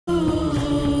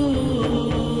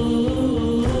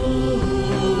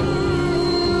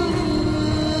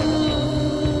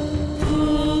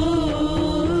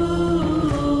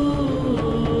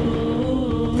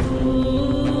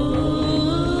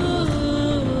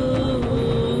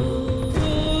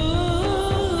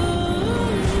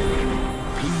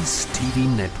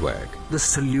Network, the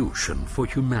solution for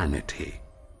humanity.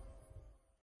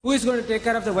 Who is going to take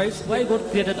care of the wives? Why God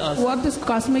created us? What is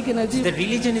cosmic energy? The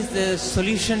religion is the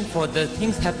solution for the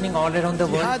things happening all around the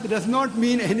world. Jihad does not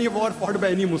mean any war fought by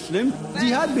any Muslim.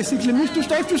 Jihad basically means to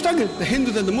strive to struggle. The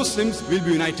Hindus and the Muslims will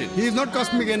be united. He is not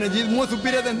cosmic energy, he is more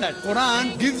superior than that.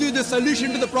 Quran gives you the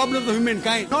solution to the problems of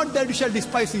humankind. Not that we shall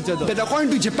despise each other. That according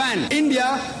to Japan,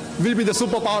 India will be the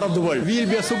superpower of the world. We will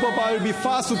be a superpower, will be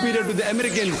far superior to the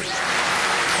Americans.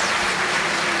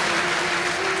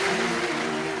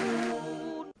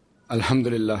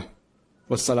 Alhamdulillah,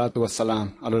 wassalatu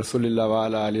wassalam, ala rasulillah wa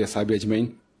ala alihi ashabi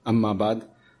ajmain, amma ba'd,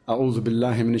 a'udhu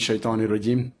billahi minash shaitanir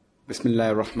rajim,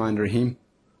 bismillahir rahmanir rahim,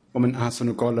 wa man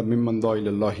ahsanu qawlan mimman da'a ila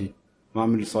Allahi wa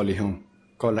amila salihan,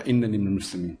 qala innani minal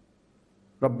muslimin.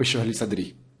 Rabbi shrah li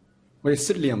sadri, wa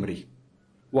yassir li amri,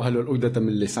 wa hlul 'uqdatam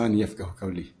min lisani yafqahu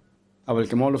qawli. I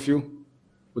welcome all of you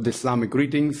with Islamic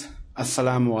greetings.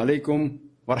 Assalamu alaikum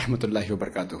wa rahmatullahi wa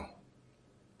barakatuh.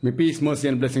 May peace, mercy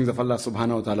and blessings of Allah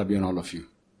subhanahu wa ta'ala be on all of you.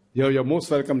 You're most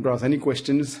welcome to ask any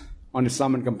questions on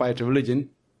Islam and comparative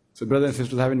religion. So brothers and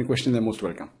sisters have any questions, they're most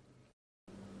welcome.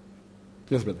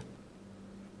 Yes, brother.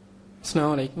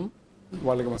 Assalamu alaikum.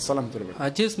 Wa alaikum assalam.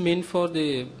 I just mean for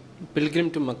the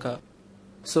pilgrim to Makkah.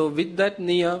 So with that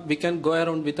niyyah, we can go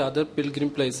around with other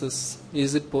pilgrim places.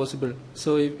 Is it possible?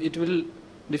 So it will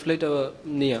deflate our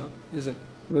niyyah, isn't it?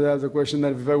 Well, there's a question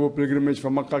that if I go pilgrimage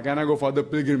from Makkah, can I go for other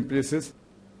pilgrim places?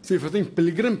 See, if you think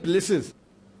pilgrim places,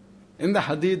 in the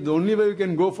hadith, the only way you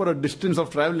can go for a distance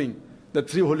of traveling, the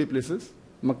three holy places,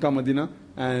 Makkah, Medina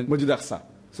and Masjid Aqsa.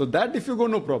 So that if you go,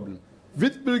 no problem.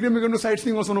 With pilgrim, you're going to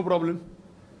sightseeing also, no problem.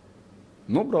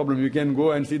 No problem. You can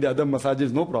go and see the other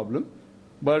massages, no problem.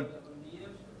 But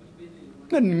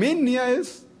the main niyyah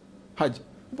is Hajj.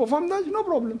 Perform the Hajj, no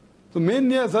problem. So main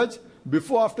niyyah is Hajj.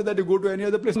 Before, after that, you go to any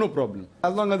other place, no problem.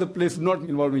 As long as the place is not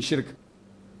involving shirk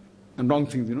and wrong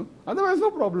things, Otherwise,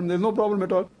 no problem. There's no problem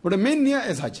at all. But the main niyyah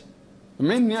is Hajj. The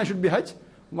main niyyah should be Hajj.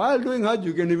 While doing Hajj,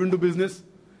 you can even do business.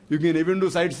 You can even do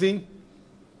sightseeing.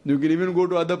 You can even go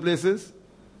to other places.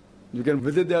 You can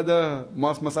visit the other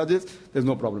mosque massages. There's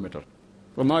no problem at all.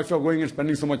 So now if you're going and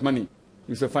spending so much money,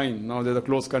 you say, fine, now there's a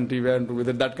close country, we want to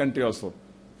visit that country also.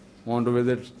 Want to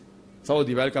visit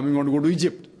Saudi, while coming on to go to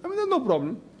Egypt. I mean, there's no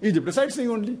problem. Egypt is sightseeing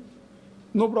only.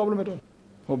 No problem at all.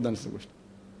 Hope that's the question.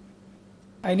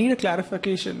 I need a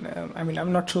clarification.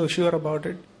 I'm not so sure about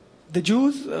it. The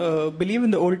Jews believe in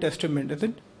the Old Testament, is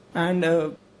it? And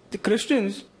the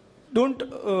Christians don't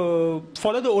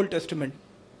follow the Old Testament.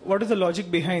 What is the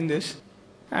logic behind this?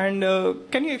 And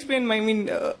can you explain,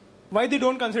 why they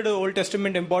don't consider the Old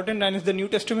Testament important, and is the New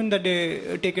Testament that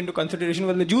they take into consideration?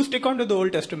 Well, the Jews stick on to the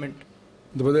Old Testament.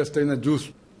 The brother is saying the Jews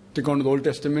stick on to the Old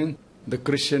Testament. The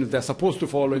Christians, they're supposed to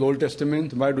follow the Old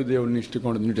Testament. Why do they only stick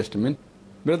on to the New Testament?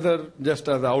 Brother, just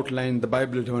as I outlined, the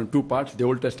Bible is in two parts, the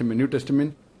Old Testament, New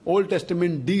Testament. Old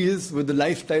Testament deals with the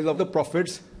lifestyle of the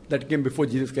prophets that came before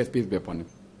Jesus Christ, peace be upon him.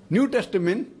 New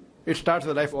Testament, it starts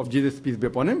the life of Jesus, peace be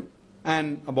upon him,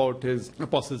 and about his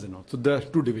apostles and all. So there are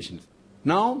two divisions.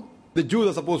 Now, the Jews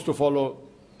are supposed to follow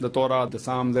the Torah, the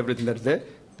Psalms, everything that's there.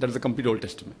 That is the complete Old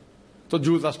Testament. So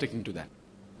Jews are sticking to that.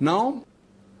 Now,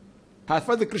 as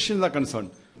far as the Christians are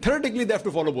concerned, theoretically they have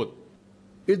to follow both.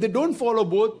 If they don't follow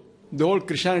both, the whole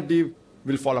Christianity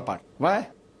will fall apart. Why?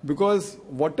 Because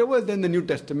whatever is in the New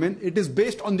Testament, it is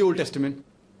based on the Old Testament.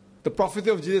 The prophecy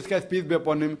of Jesus Christ, peace be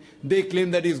upon him, they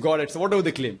claim that he is God, so whatever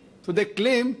they claim. So their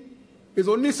claim is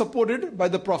only supported by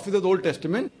the prophecy of the Old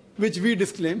Testament, which we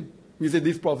disclaim. We say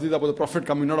these prophecies are about the prophet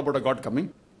coming, not about a God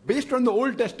coming. Based on the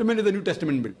Old Testament is the New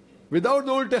Testament built. Without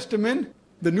the Old Testament,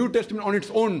 the New Testament on its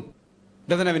own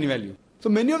doesn't have any value. So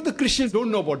many of the Christians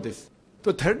don't know about this.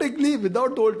 So theoretically,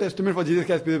 without the Old Testament, for Jesus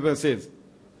Christ says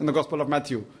in the Gospel of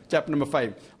Matthew, chapter number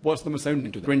 5, verse number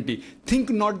 17 to 20,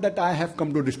 think not that I have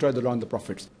come to destroy the law and the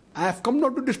prophets. I have come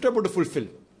not to destroy but to fulfill.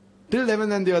 Till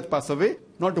heaven and the earth pass away,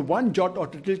 not one jot or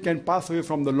tittle can pass away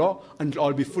from the law until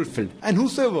all be fulfilled. And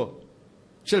whosoever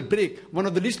shall break one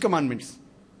of the least commandments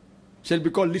shall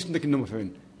be called least in the kingdom of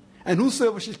heaven. And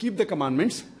whosoever shall keep the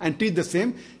commandments and teach the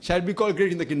same shall be called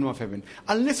great in the kingdom of heaven.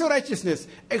 Unless your righteousness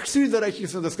exceeds the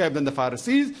righteousness of the scribes and the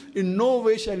Pharisees, in no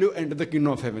way shall you enter the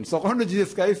kingdom of heaven. So according to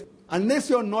Jesus Christ,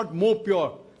 unless you are not more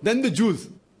pure than the Jews,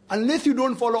 unless you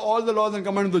don't follow all the laws and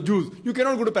commandments of the Jews, you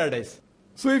cannot go to paradise.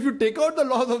 So if you take out the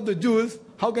laws of the Jews,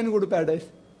 how can you go to paradise?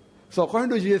 So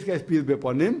according to Jesus Christ, peace be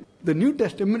upon him, the New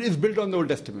Testament is built on the Old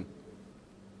Testament.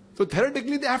 So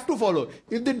theoretically, they have to follow.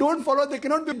 If they don't follow, they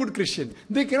cannot be a good Christian.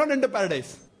 They cannot enter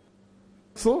paradise.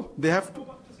 So they have to.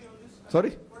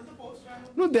 Sorry?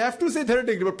 No, they have to say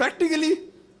theoretically. But practically,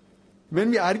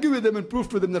 when we argue with them and prove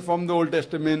to them that from the Old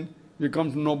Testament, we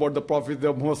come to know about the prophets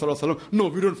of Muhammad Sallallahu Alaihi Wasallam. No,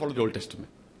 we don't follow the Old Testament.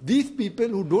 These people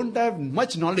who don't have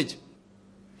much knowledge,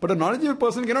 but a knowledgeable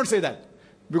person cannot say that.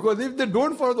 Because if they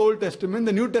don't follow the Old Testament,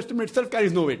 the New Testament itself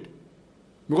carries no weight.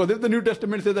 Because if the New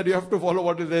Testament says that you have to follow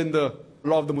what is there in the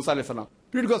law of the Musa alayhi salam,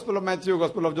 read Gospel of Matthew,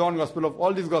 Gospel of John, Gospel of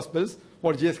all these Gospels,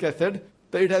 what GSK said,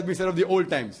 that it has been said of the old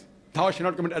times. Thou shalt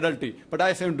not commit adultery, but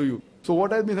I say unto you. So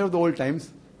what has been said of the old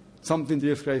times? Something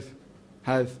Jesus Christ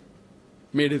has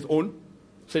made his own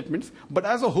statements. But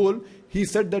as a whole, he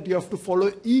said that you have to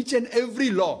follow each and every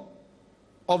law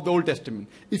of the Old Testament.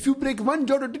 If you break one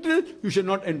jot or tittle, you shall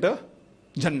not enter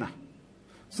Jannah.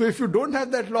 So if you don't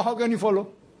have that law, how can you follow?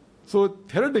 So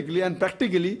theoretically and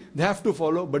practically, they have to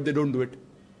follow, but they don't do it.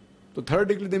 So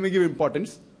theoretically, they may give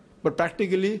importance, but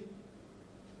practically,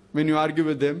 when you argue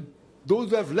with them,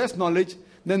 those who have less knowledge,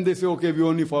 then they say, okay, we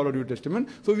only follow New Testament.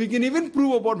 So we can even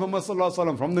prove about Muhammad Sallallahu Alaihi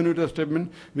Wasallam from the New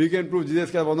Testament. We can prove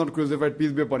Jesus Christ was not crucified,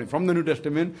 peace be upon him, from the New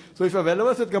Testament. So if you are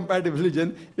well-versed with comparative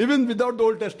religion, even without the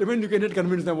Old Testament, you can get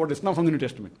convinced about Islam from the New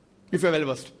Testament, if you are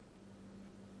well-versed.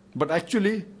 But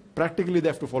actually, practically, they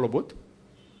have to follow both.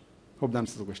 Hope that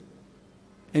answers the question.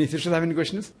 Any sisters have any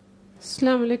questions?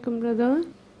 Assalamu alaikum, brother.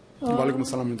 Walaikum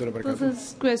assalam wa rahmatullahi wa This barakatuh.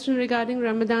 is question regarding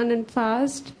Ramadan and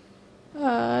fast.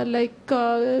 Ladies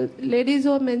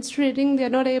who are menstruating, they are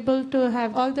not able to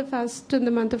have all the fast in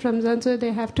the month of Ramadan, so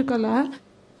they have to qala.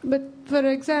 But for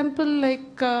example,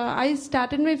 I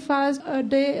started my fast a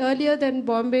day earlier than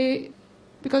Bombay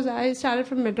because I started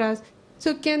from Madras.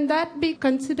 So can that be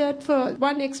considered for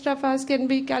one extra fast can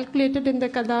be calculated in the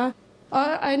qada?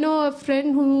 Or I know a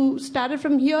friend who started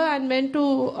from here and went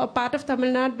to a part of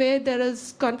Tamil Nadu where there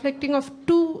is conflicting of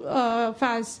two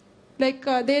fasts. They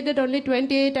did only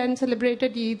 28 and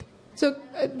celebrated Eid. So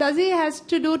does he has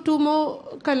to do two more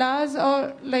qalas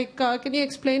or can you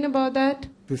explain about that?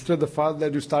 Sister, the fast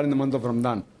that you start in the month of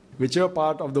Ramadan, whichever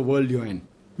part of the world you're in,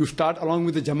 you start along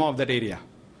with the Jama of that area.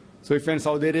 So if you're in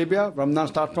Saudi Arabia, Ramadan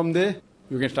starts from there,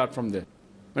 you can start from there.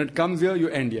 When it comes here, you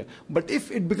end here. But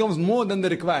if it becomes more than the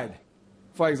required,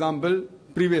 for example,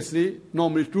 previously,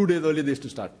 normally 2 days earlier they used to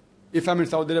start. If I'm in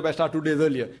Saudi Arabia, I start 2 days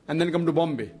earlier and then come to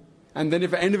Bombay. And then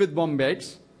if I end with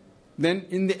Bombayites, then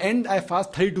in the end I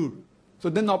fast 32. So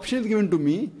then the option is given to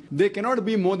me, they cannot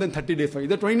be more than 30 days,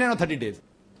 either 29 or 30 days.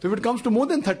 So if it comes to more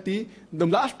than 30, the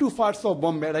last 2 fasts of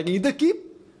Bombay, I can either keep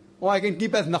or I can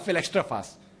keep as nafil extra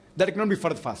fast. That cannot be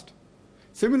fard fast.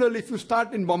 Similarly, if you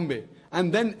start in Bombay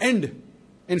and then end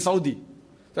in Saudi,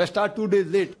 so I start 2 days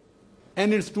late,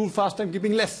 and it's too fast, I'm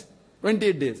keeping less,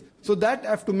 28 days. So that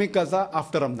I have to make qaza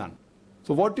after Ramadan.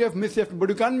 So what you have missed, but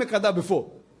you can't make qaza before.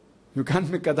 You can't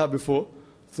make qaza before.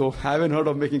 So I haven't heard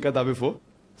of making qaza before.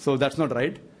 So that's not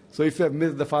right. So if you have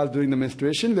missed the fast during the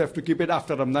menstruation, you have to keep it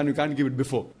after Ramadan. You can't give it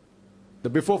before. The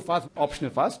before fast,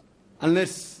 optional fast,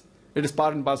 unless it is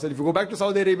part and parcel. If you go back to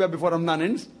Saudi Arabia before Ramadan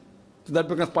ends, so that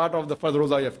becomes part of the first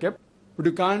roza you have kept. But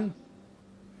you can't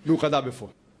do qaza before.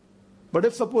 But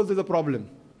if suppose there's a problem,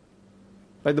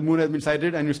 like the moon has been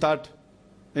sighted and you start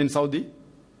in Saudi,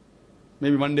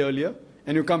 maybe 1 day earlier,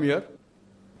 and you come here,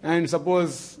 and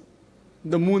suppose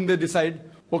the moon they decide,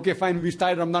 okay fine, we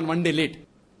started Ramadan 1 day late,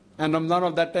 and Ramadan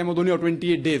of that time was only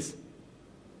 28 days.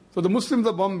 So the Muslims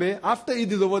of Bombay, after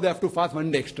Eid is over, they have to fast 1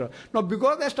 day extra. Now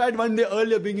because I started 1 day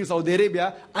earlier being in Saudi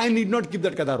Arabia, I need not keep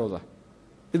that qada roza.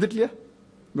 Is it clear?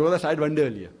 Because I started 1 day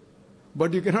earlier.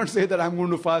 But you cannot say that I'm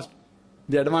going to fast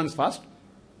the advanced fast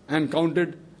and count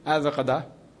it as a qada.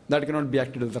 That cannot be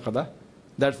acted as a qada.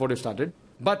 That's what you started.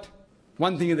 But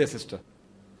one thing is there, sister.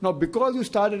 Now because you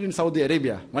started in Saudi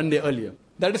Arabia 1 day earlier,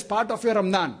 that is part of your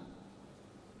Ramadan.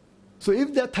 So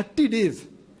if there are 30 days,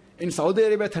 in Saudi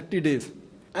Arabia 30 days,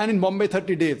 and in Bombay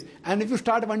 30 days, and if you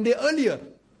start 1 day earlier,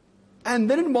 and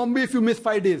then in Bombay if you miss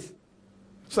 5 days,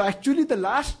 so actually the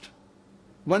last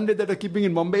 1 day that you're keeping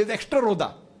in Bombay is extra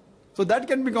roza. So that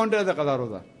can be counted as a qada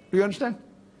roza. Do you understand?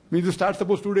 Means you start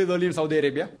suppose 2 days early in Saudi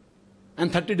Arabia,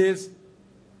 and 30 days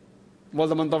was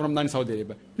the month of Ramadan in Saudi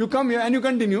Arabia. You come here and you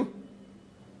continue,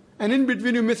 and in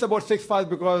between you miss about 6 fasts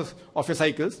because of your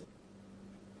cycles,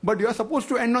 but you are supposed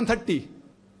to end on 30.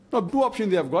 Now 2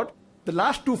 options you have got. The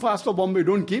last 2 fasts of Bombay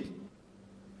don't keep,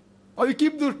 or you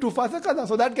keep those 2 fasts as qada,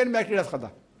 so that can be acted as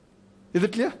qada. Is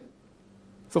it clear?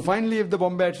 So finally, if the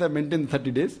Bombayites have maintained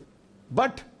 30 days,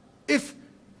 but if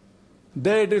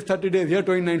there it is 30 days, here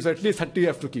 29, so at least 30 you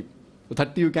have to keep. So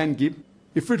 30 you can keep.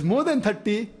 If it's more than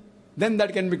 30, then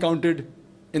that can be counted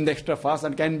in the extra fast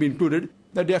and can be included,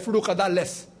 that you have to do qada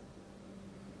less.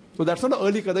 So that's not an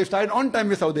early qada. You started on time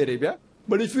with Saudi Arabia.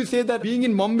 But if you say that being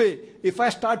in Bombay, if I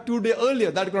start 2 days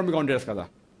earlier, that cannot be counted as qada.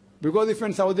 Because if you're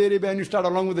in Saudi Arabia and you start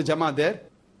along with the Jama there,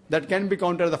 that can be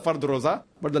counted as a fard roza.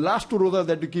 But the last 2 rozas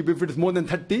that you keep, if it is more than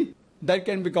 30, that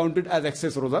can be counted as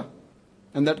excess roza,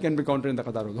 and that can be counted in the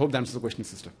qada roza. Hope that answers the question,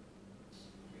 sister.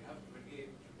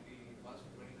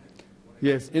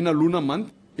 Yes, in a lunar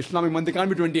month, Islamic month, it can't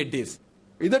be 28 days.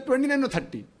 Either 29 or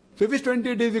 30. So if it's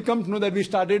 28 days, we come to know that we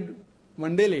started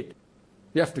one day late.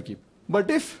 We have to keep.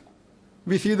 But if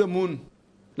we see the moon,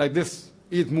 like this,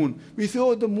 Eid moon, we say,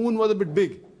 oh, the moon was a bit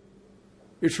big.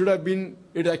 It should have been,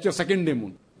 it's actually a second day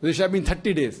moon. So it should have been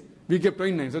 30 days. We kept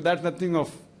 29. So that's nothing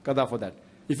of qada for that.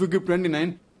 If you keep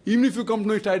 29, even if you come to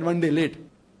know it started one day late,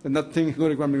 then nothing, no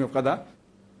requirement of qada.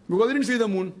 Because you didn't see the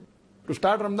moon. To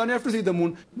start Ramadan, you have to see the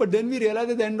moon. But then we realize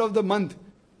at the end of the month,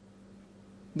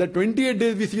 that 28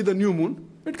 days we see the new moon.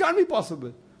 It can't be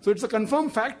possible. So it's a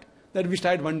confirmed fact that we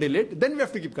started one day late. Then we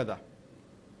have to keep qada.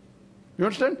 You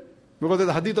understand? Because there's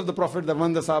a hadith of the Prophet that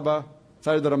when the Sahaba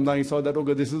started the Ramadan, he saw that,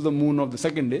 okay, this is the moon of the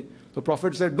second day. So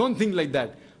Prophet said, don't think like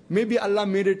that. Maybe Allah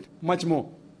made it much more.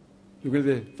 You can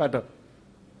say fatter.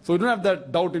 So you don't have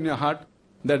that doubt in your heart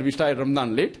that we started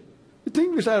Ramadan late. You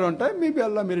think we started on time, maybe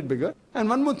Allah made it bigger. And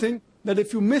one more thing, that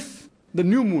if you miss the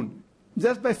new moon,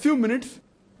 just by a few minutes,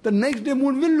 the next day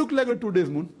moon will look like a 2 days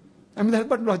moon. I mean, that's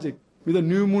but logic. When the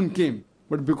new moon came,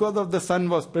 but because of the sun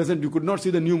was present, you could not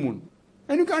see the new moon.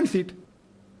 And you can't see it.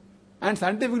 And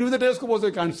scientifically with the telescope also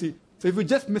you can't see. So if you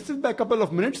just miss it by a couple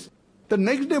of minutes, the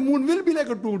next day moon will be like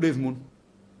a 2 days moon.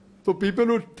 So people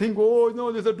who think, oh,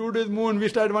 no, this is a 2 days moon, we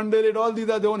started one day late, all these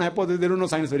are their own hypotheses, they don't know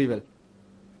science very well.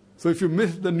 So if you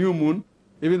miss the new moon,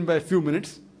 even by a few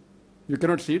minutes, you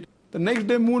cannot see it, the next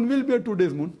day moon will be a 2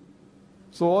 days moon.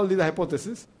 So all these are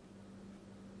hypotheses.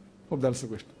 Hope that's the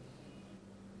question.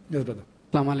 Yes, brother.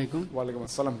 Assalamu alaikum. Walaikum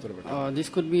assalam. This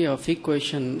could be a fake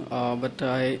question, but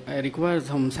I require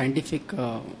some scientific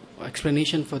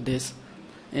explanation for this.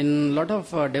 In a lot of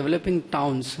developing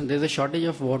towns, there's a shortage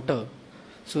of water.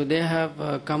 So they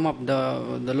have come up,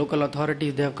 the local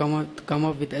authorities, they have come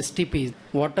up with STPs.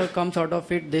 Water comes out of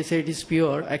it, they say it is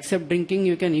pure. Except drinking,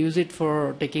 you can use it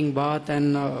for taking bath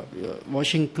and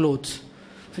washing clothes.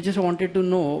 So just wanted to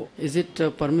know, is it a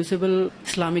permissible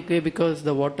Islamic way because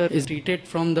the water is treated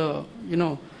from the,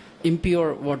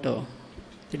 impure water?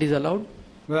 It is allowed?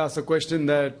 Well, that's a question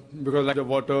that, because like the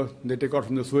water, they take out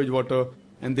from the sewage water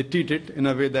and they treat it in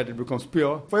a way that it becomes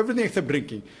pure for everything except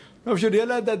drinking. Now, we should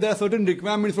realize that there are certain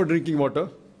requirements for drinking water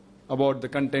about the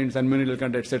contents and mineral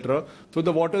content, etc. So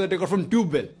the water they take out from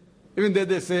tube well, even there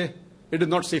they say it is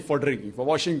not safe for drinking. For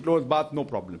washing clothes, bath, no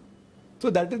problem. So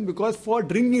that is because for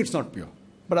drinking it's not pure.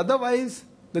 But otherwise,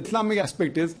 the Islamic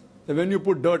aspect is that when you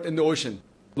put dirt in the ocean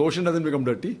doesn't become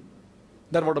dirty,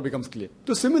 that water becomes clear.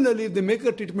 So similarly, if they make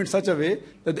a treatment such a way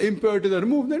that the impurities are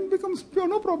removed, then it becomes pure,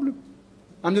 no problem.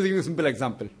 I'm just giving you a simple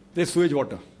example. There's sewage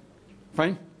water.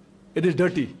 Fine? It is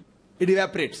dirty. It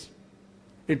evaporates.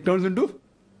 It turns into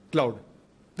cloud.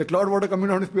 The cloud water coming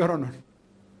down is pure or not?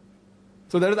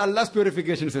 So that is Allah's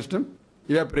purification system,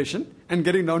 evaporation, and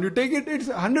getting down. You take it, it's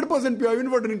 100% pure even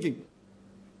for drinking.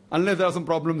 Unless there are some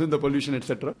problems in the pollution,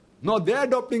 etc. Now they are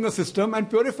adopting a system and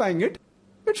purifying it.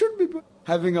 It should be pure.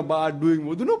 Having a bath, doing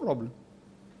wudu, no problem.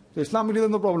 So Islamically there's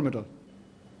no problem at all.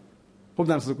 Hope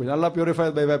that answers the question. Allah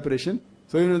purifies by evaporation.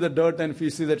 So you know the dirt and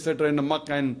feces, etc. in the muck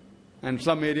and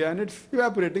slum area, and it's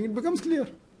evaporating, it becomes clear.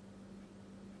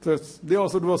 So they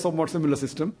also do a somewhat similar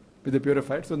system with the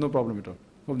purified, so no problem at all.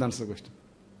 Hope that answers the question.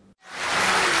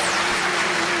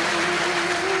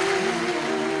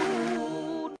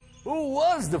 Who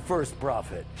was the first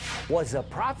prophet? Was a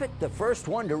prophet the first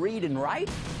one to read and write?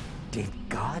 Did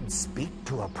God speak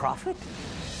to a prophet?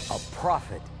 A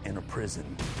prophet in a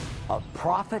prison. A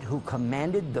prophet who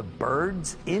commanded the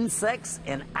birds, insects,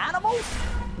 and animals?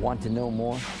 Want to know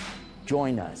more?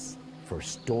 Join us for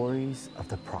Stories of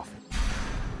the Prophet.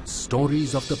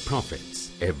 Stories of the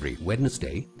Prophets, every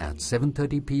Wednesday at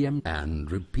 7:30 p.m. and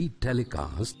repeat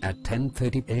telecast at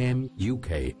 10:30 a.m.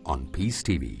 UK on Peace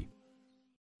TV.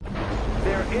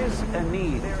 There is a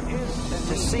need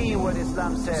to see what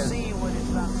Islam says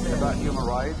about human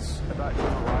rights,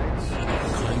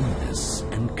 Kindness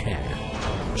and care,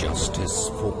 justice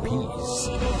for peace,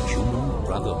 human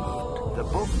brotherhood. the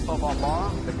book of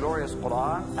Allah, the glorious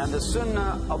Quran, and the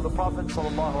Sunnah of the Prophet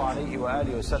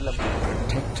ﷺ.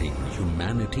 Protecting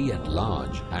humanity at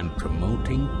large and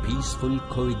promoting peaceful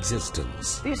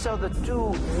coexistence. These are the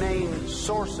two main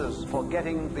sources for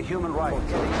getting the human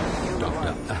rights.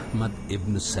 Dr. Ahmad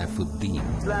Ibn Saifuddin.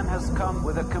 Islam has come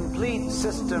with a complete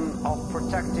system of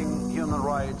protecting human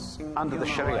rights under the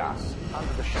Sharia.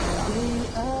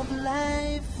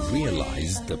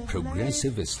 Realize the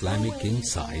progressive Islamic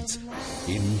insights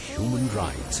in human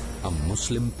rights, a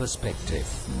Muslim perspective.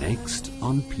 Next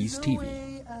on Peace TV.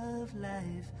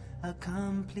 A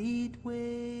complete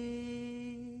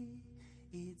way.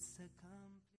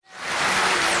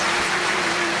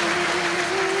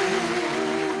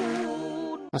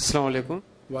 Assalamu alaikum.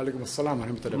 Walaikum assalam wa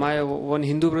rahmatullah. My one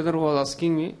Hindu brother was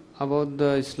asking me about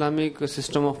the Islamic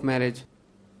system of marriage,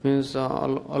 means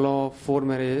allow 4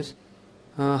 marriages.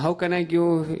 How can I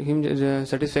give him the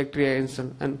satisfactory answer,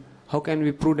 and how can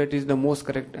we prove that is the most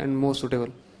correct and most suitable?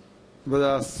 Was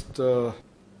asked a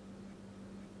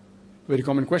very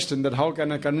common question, that how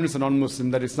can I convince a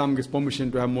non-Muslim that Islam gives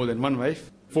permission to have more than one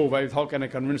wife, 4 wives? How can I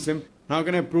convince him? How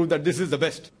can I prove that this is the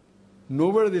best?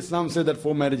 Nowhere does Islam say that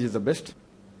 4 marriages is the best,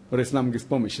 or Islam gives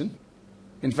permission.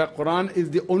 In fact, Quran is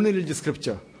the only religious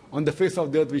scripture on the face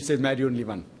of the earth which says marry only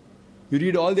one. You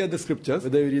read all the other scriptures,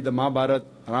 whether you read the Mahabharata,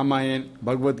 Ramayana,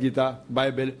 Bhagavad Gita,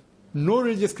 Bible, no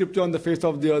religious scripture on the face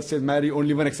of the earth says marry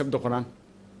only one except the Quran.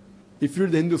 If you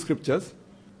read the Hindu scriptures,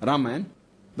 Ramayana,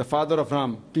 the father of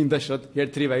Ram, King Dashrath, he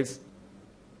had 3 wives.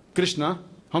 Krishna,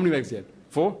 how many wives he had?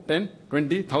 4, 10,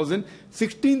 20, 1,000,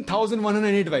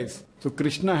 16,108 wives. So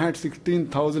Krishna had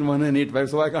 16,108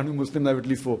 wives, so why can't we Muslims have at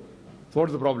least 4? So what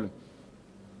is the problem?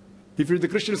 If you read the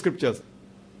Christian scriptures,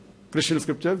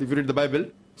 if you read the Bible,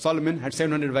 Solomon had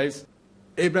 700 wives.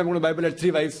 Abraham in the Bible had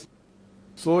 3 wives.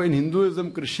 So in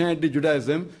Hinduism, Christianity,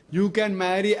 Judaism, you can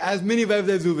marry as many wives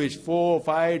as you wish. 4,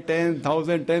 5,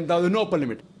 10,000, 10,000, no upper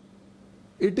limit.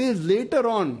 It is later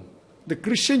on the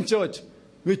Christian church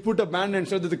which put a ban and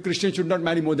said that the Christian should not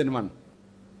marry more than one.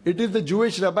 It is the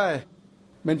Jewish rabbi,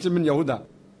 Benjamin Yehuda.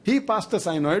 He passed a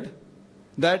synod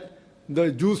that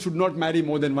the Jews should not marry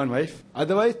more than one wife.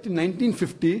 Otherwise, in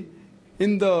 1950,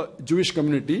 in the Jewish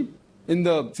community, in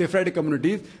the Sephardic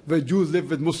communities where Jews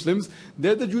live with Muslims,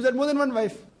 there the Jews had more than one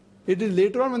wife. It is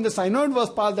later on when the synod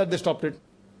was passed that they stopped it.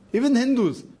 Even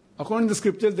Hindus, according to the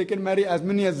scriptures, they can marry as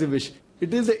many as they wish.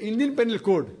 It is the Indian Penal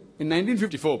Code in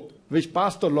 1954 which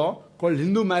passed a law called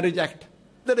Hindu Marriage Act,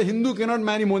 that a Hindu cannot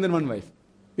marry more than one wife.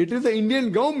 It is the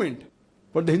Indian government,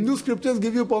 but the Hindu scriptures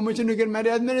give you permission, you can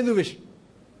marry as many as you wish.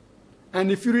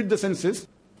 And if you read the census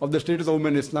of the status of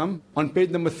women in Islam, on page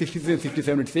number 66 and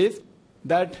 67 it says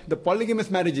that the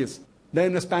polygamous marriages done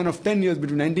in a span of 10 years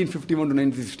between 1951 to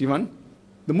 1961,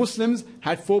 the Muslims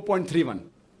had 4.31.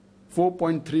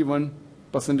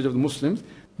 4.31% of the Muslims,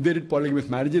 they did polygamous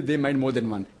marriages, they married more than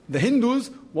one. The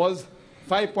Hindus was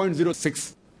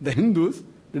 5.06. The Hindus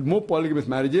did more polygamous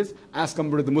marriages as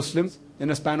compared to the Muslims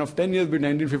in a span of 10 years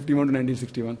between 1951 to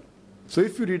 1961. So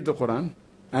if you read the Quran,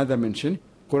 as I mentioned,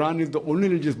 Quran is the only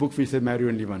religious book which says marry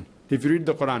only one. If you read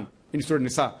the Quran in Surah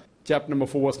Nisa, chapter number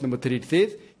 4, verse number 3, it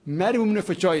says, marry women of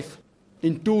a choice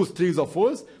in 2s, 3s or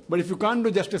 4s, but if you can't do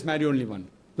justice, marry only one.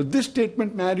 So this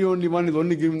statement, marry only one, is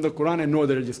only given in the Quran and no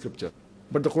other religious scripture.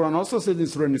 But the Quran also says in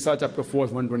Surah Nisa, chapter 4,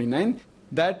 verse 129,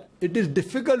 that it is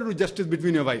difficult to do justice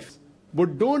between your wives,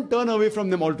 but don't turn away from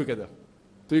them altogether.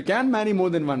 So you can marry more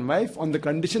than one wife on the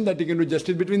condition that you can do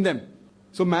justice between them.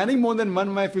 So marrying more than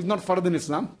one wife is not fard in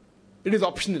Islam. It is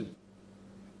optional.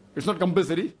 It's not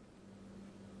compulsory.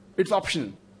 It's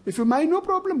optional. If you marry, no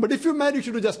problem. But if you marry, you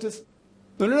should do justice.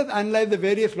 Now let us analyze the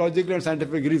various logical and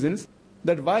scientific reasons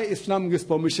that why Islam gives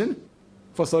permission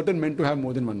for certain men to have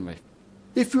more than one wife.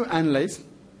 If you analyze,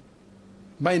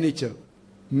 by nature,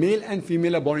 male and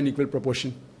female are born in equal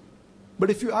proportion.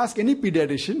 But if you ask any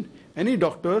pediatrician, any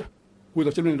doctor, who is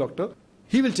a children's doctor,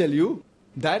 he will tell you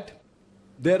that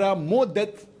there are more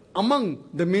deaths among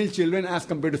the male children as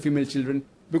compared to female children,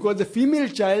 because the female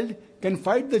child can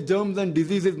fight the germs and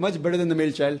diseases much better than the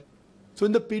male child. So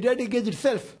in the pediatric age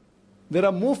itself, there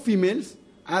are more females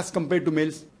as compared to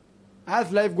males.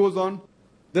 As life goes on,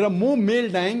 there are more male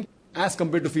dying as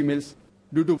compared to females,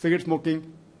 due to cigarette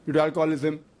smoking, due to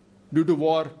alcoholism, due to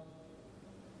war.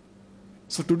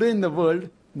 So today in the world,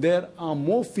 there are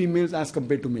more females as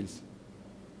compared to males.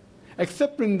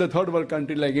 Except in the third world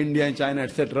country like India and China,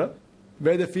 etc.,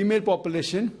 where the female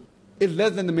population is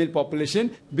less than the male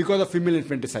population because of female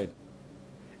infanticide.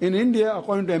 In India,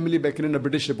 according to Emily Beckerin, a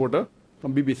British reporter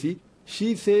from BBC,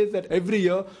 she says that every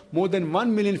year more than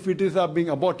 1 million fetuses are being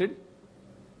aborted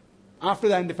after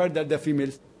they identified that they're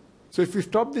females. So if we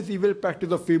stop this evil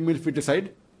practice of female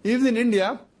feticide, even in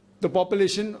India, the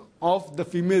population of the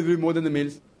females will be more than the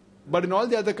males. But in all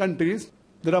the other countries,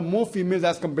 there are more females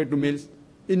as compared to males.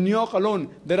 In New York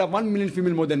alone, there are 1 million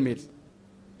females more than males.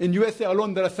 In USA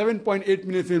alone, there are 7.8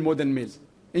 million females more than males.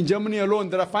 In Germany alone,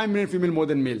 there are 5 million females more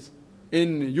than males.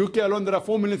 In UK alone, there are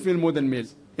 4 million females more than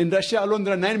males. In Russia alone,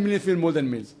 there are 9 million females more than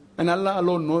males. And Allah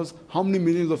alone knows how many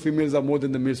millions of females are more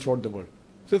than the males throughout the world.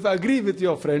 So if I agree with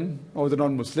your friend, or the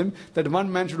non-Muslim, that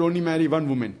one man should only marry one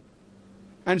woman,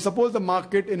 and suppose the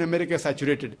market in America is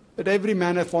saturated, that every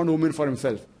man has found a woman for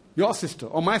himself. Your sister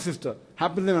or my sister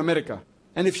happens in America,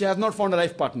 and if she has not found a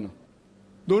life partner,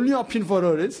 The only option for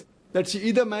her is that she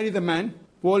either marries a man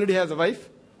who already has a wife,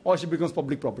 or she becomes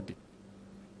public property.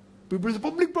 People say,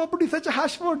 public property is such a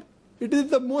harsh word. It is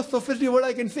the most sophisticated word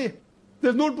I can say.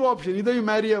 There's no two options. Either you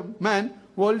marry a man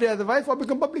who already has a wife or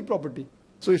become public property.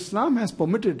 So Islam has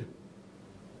permitted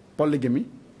polygamy,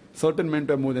 certain men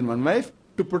to have more than one wife,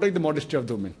 to protect the modesty of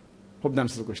the women. Hope that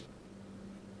answers the question.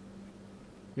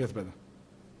 Yes, brother.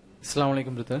 Assalamu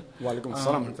alaikum, brother. Wa alaikum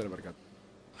assalam wa rahmatullahi wa barakatuh.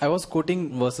 I was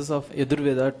quoting verses of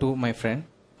Yajurveda to my friend,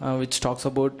 which talks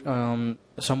about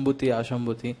Shambhuti,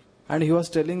 Ashambhuti. And he was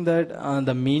telling that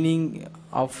the meaning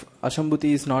of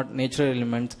Ashambhuti is not natural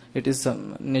elements, it is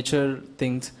nature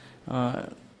things.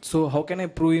 So how can I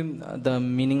prove him the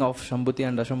meaning of Shambhuti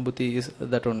and Ashambhuti is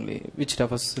that only, which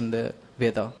differs in the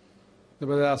Veda? The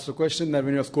brother asked a question that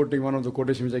when he was quoting one of the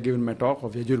quotations which I gave in my talk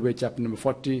of Yajurveda chapter number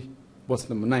 40, verse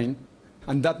number 9,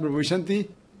 and that Vishanti,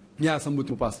 Ya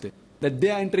Asambhuti Upaste, that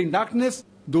they are entering darkness,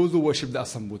 those who worship the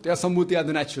Asambhuti. Asambhuti are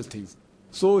the natural things.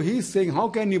 So he is saying, how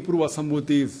can you prove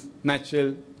Asambhuti is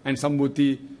natural and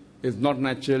Sambhuti is not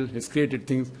natural, is created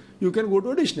things? You can go to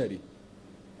a dictionary.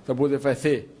 Suppose if I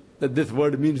say that this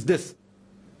word means this,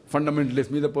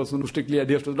 fundamentalist, me the person who strictly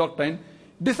adheres to the doctrine,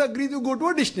 disagrees, you go to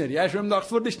a dictionary. I show him the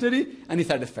Oxford dictionary and he's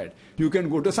satisfied. You can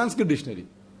go to a Sanskrit dictionary.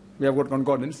 We have got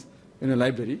concordance in a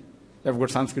library. We have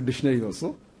got Sanskrit dictionaries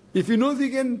also. If he knows,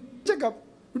 he can check up.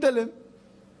 You tell him.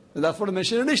 That's what I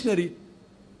mentioned in a dictionary.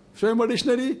 Show him a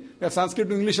dictionary. We have Sanskrit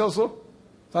to English also,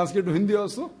 Sanskrit to Hindi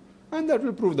also, and that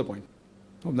will prove the point.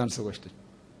 Hope that answers the question.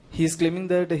 He is claiming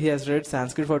that he has read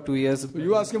Sanskrit for 2 years. So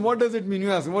you ask him, what does it mean?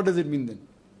 You ask him, what does it mean then?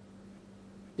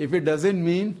 If it doesn't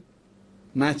mean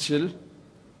natural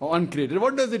or uncreated,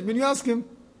 what does it mean? You ask him.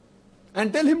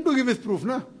 And tell him to give his proof,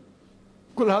 na?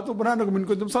 Produce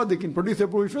a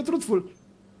proof if you're truthful.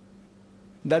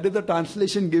 That is the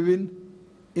translation given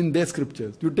in their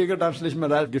scriptures. You take a translation by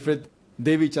Ralph Griffith,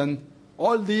 Devi Chand,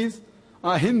 all these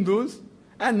are Hindus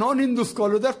and non-Hindu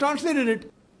scholars have translated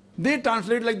it. They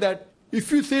translate like that. If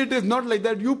you say it is not like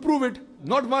that, you prove it.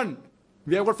 Not one.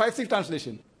 We have got 5-6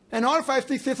 translations. And all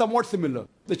 5-6 say somewhat similar.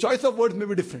 The choice of words may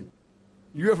be different.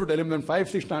 You have to tell him when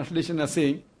 5-6 translations are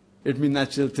saying it means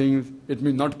natural things, it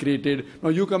means not created. Now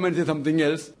you come and say something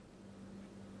else.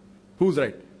 Who's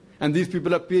right? And these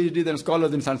people are PhDs and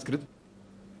scholars in Sanskrit.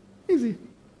 Easy.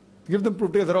 Give them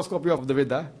proof, take a Xerox copy of the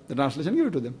Veda, the translation, give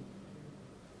it to them.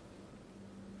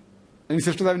 Any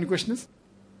sisters have any questions?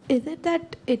 Is it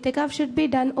that itikaf should be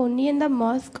done only in the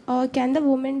mosque, or can the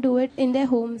women do it in their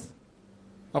homes?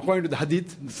 According to the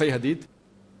Hadith, the Sahih Hadith,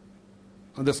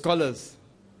 the scholars,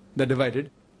 they're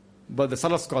divided. But the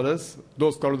Salaf scholars,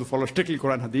 those scholars who follow strictly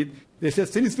Quran Hadith, they say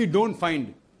since we don't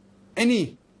find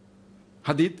any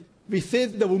Hadith, we say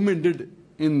the women did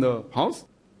in the house.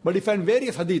 But if we find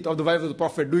various Hadith of the wives of the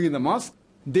Prophet doing in the mosque,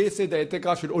 they say the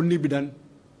itikaf should only be done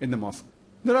in the mosque.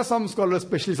 There are some scholars,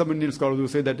 especially some Indian scholars, who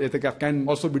say that itikaf can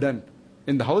also be done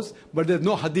in the house, but there's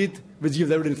no Hadith which gives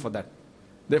evidence for that.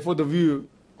 Therefore, the view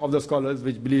of the scholars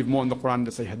which believe more in the Quran than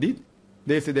the Sahih Hadith,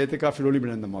 they say the itikaf should only be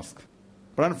done in the mosque.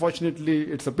 But unfortunately,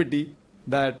 it's a pity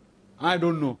that I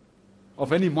don't know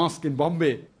of any mosque in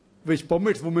Bombay which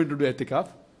permits women to do itikaf.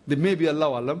 There may be,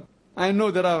 Allahu Alam. I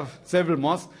know there are several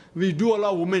mosques which do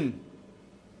allow women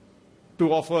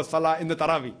to offer salah in the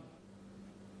Taraweeh.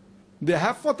 They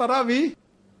have for Taraweeh,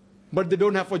 but they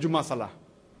don't have for Jummah salah.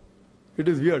 It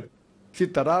is weird. See,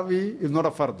 Taraweeh is not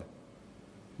a fard.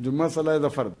 Jummah salah is a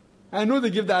fard. I know they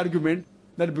give the argument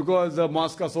that because the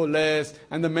mosques are so less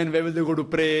and the men, where will they go to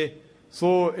pray?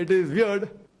 So it is weird.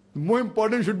 More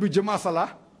important should be Jummah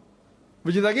salah,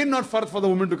 which is again not fard for the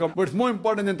women to come, but it's more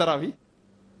important than Taraweeh.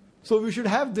 So we should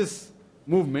have this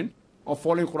movement of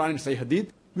following Quran and Sahih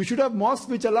Hadith. We should have mosques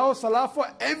which allow salah for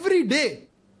every day.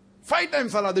 5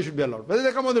 times salah they should be allowed. Whether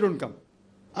they come or they don't come.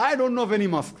 I don't know of any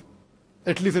mosque,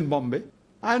 at least in Bombay.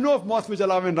 I know of mosques which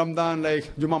allow in Ramadan,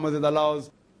 like Jummah Masjid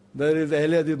allows. There is a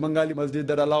Ahle Hadith Bengali Masjid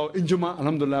that allow in Jummah.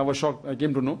 Alhamdulillah, I was shocked. I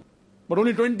came to know. But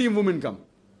only 20 women come.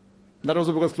 That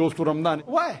also because close to Ramadan.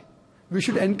 Why? We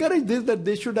should encourage this, that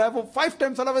they should have 5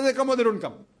 times salah whether they come or they don't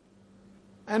come.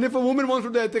 And if a woman wants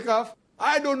to do itikaf,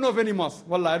 I don't know of any mosque.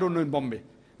 Wallah, I don't know in Bombay.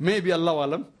 Maybe Allahu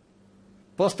Alam.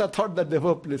 First I thought that there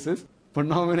were places. But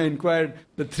now when I inquired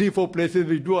the 3-4 places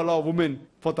which do allow women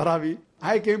for Taraweeh,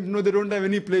 I came to know they don't have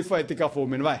any place for itikaf for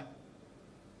women. Why?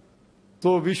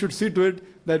 So we should see to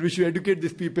it that we should educate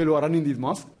these people who are running these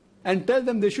mosques and tell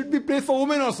them there should be place for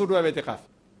women also to have itikaf.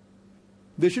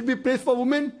 There should be place for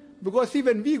women because see,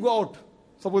 when we go out,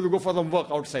 suppose we go for some work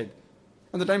outside,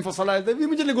 and the time for salah is there, we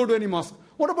immediately go to any mosque.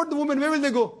 What about the women? Where will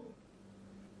they go?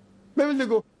 Where will they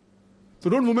go? So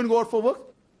don't women go out for work?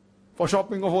 For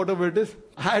shopping or whatever it is?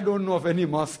 I don't know of any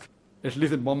mosque at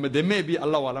least in Bombay, there may be,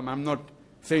 Allahu Alam, I'm not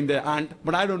saying there aren't,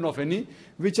 but I don't know of any,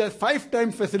 which has 5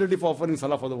 times facility for offering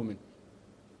salah for the women.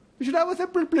 We should have a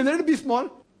separate place. Let it be small.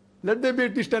 Let there be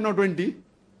at least 10 or 20.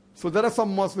 So there are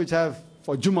some mosques which have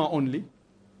for Jummah only,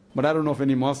 but I don't know of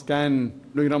any mosque. And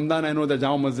during Ramadan, I know that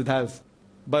Jama Masjid has.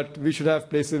 But we should have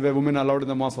places where women are allowed in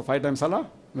the mosque for 5 times salah,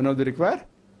 whenever they require.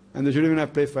 And they should even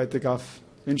have place for itikaf.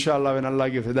 Inshallah, when Allah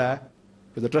gives hidayah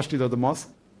to the trustees of the mosque,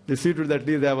 they see to it that at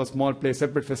least they have a small place,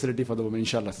 separate facility for the women,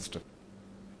 inshallah, sister.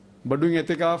 But doing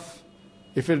itikaf,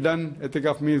 if it's done,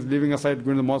 itikaf means leaving aside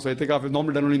going to the mosque. So itikaf is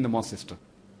normally done only in the mosque, sister.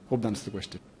 Hope that answers the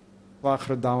question. Wa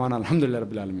akhir da'wana alhamdulillah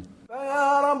rabbil alameen.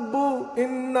 يا رب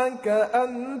إنك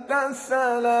أنت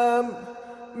السلام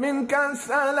منك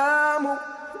السلام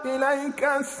إليك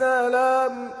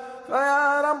السلام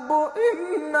فيا رب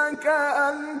إنك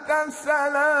أنت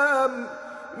السلام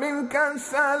منك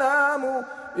السلام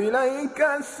إليك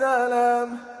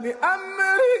السلام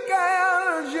لأمرك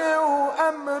يرجع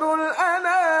أمر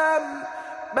الأنام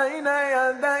بين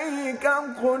يديك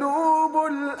قلوب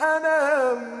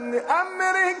الأنام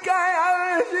لأمرك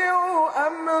يرجع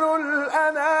أمر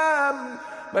الأنام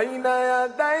بين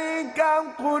يديك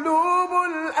قلوب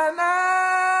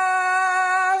الأنام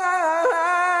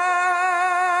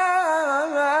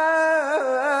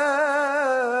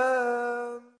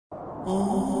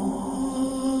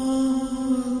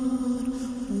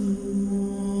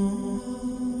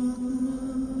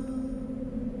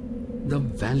The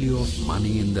value of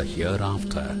money in the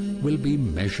hereafter will be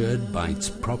measured by its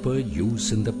proper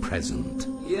use in the present.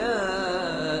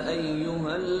 يا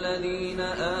أيها الذين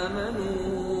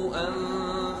آمنوا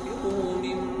أنفقوا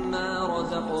مما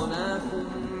رزقناكم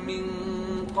من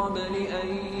قبل أن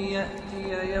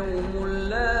يأتي يوم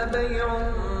لا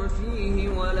بيع فيه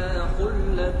ولا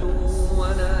خلة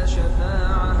ولا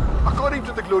شفاعة. According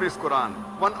to the glorious Quran,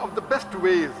 one of the best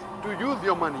ways to use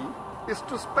your money is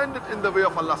to spend it in the way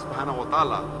of Allah subhanahu wa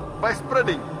ta'ala by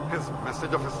spreading His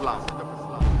message of Islam.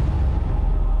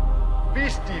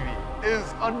 Peace TV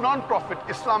is a non-profit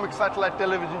Islamic satellite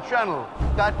television channel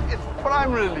that is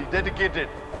primarily dedicated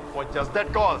for just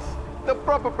that cause, the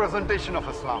proper presentation of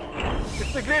Islam.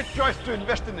 It's a great choice to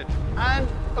invest in it and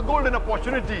a golden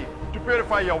opportunity to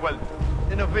purify your wealth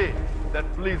in a way that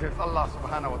pleases Allah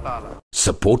subhanahu wa ta'ala.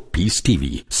 Support Peace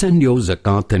TV. Send your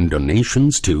zakat and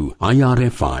donations to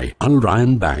IRFI Al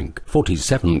Ryan Bank,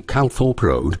 47 Calthorpe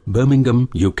Road, Birmingham,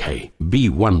 UK,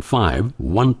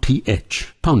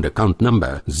 B151TH. Pound account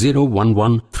number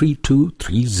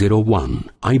 011-32301.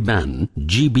 IBAN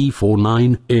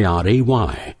GB49ARAY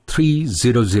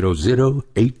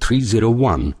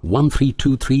 30008301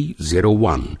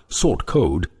 132301. Sort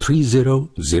code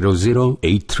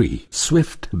 300083.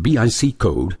 Swift BIC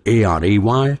code ARAY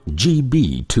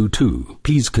GB22.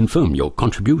 Please confirm your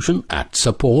contribution at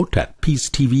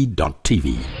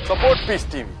support@peacetv.tv. Support Peace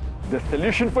TV, the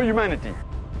solution for humanity.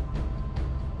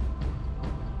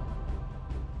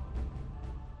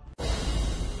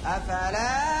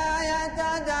 أفلا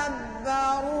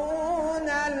يتدبرون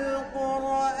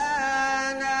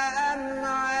القرآن أم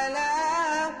على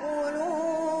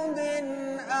قلوب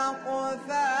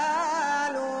أقفالها.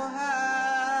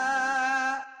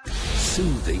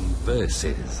 Soothing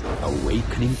verses,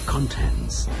 awakening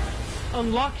contents.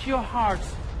 Unlock your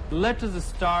hearts. Let us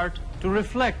start to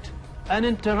reflect and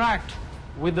interact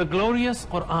with the glorious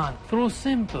Quran through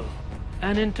simple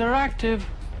and interactive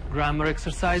grammar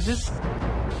exercises.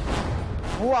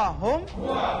 هو هم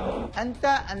أنت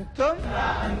أنتم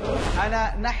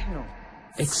أنا نحن.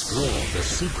 Explore the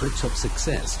secrets of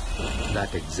success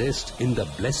that exist in the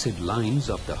blessed lines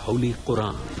of the Holy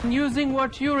Quran. Using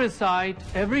what you recite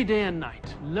every day and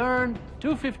night, learn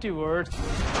 250 words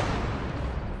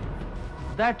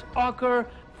that occur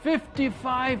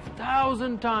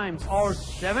 55,000 times, or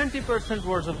 70%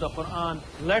 words of the Quran.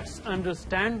 Let's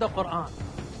understand the Quran.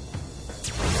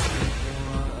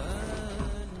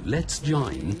 Let's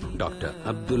join Dr.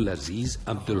 Abdul Aziz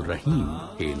Abdul Rahim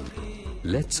in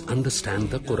Let's Understand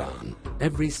the Quran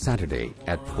every Saturday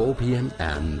at 4 p.m.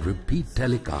 and repeat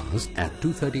telecast at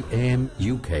 2:30 a.m.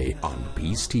 UK on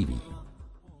Peace TV.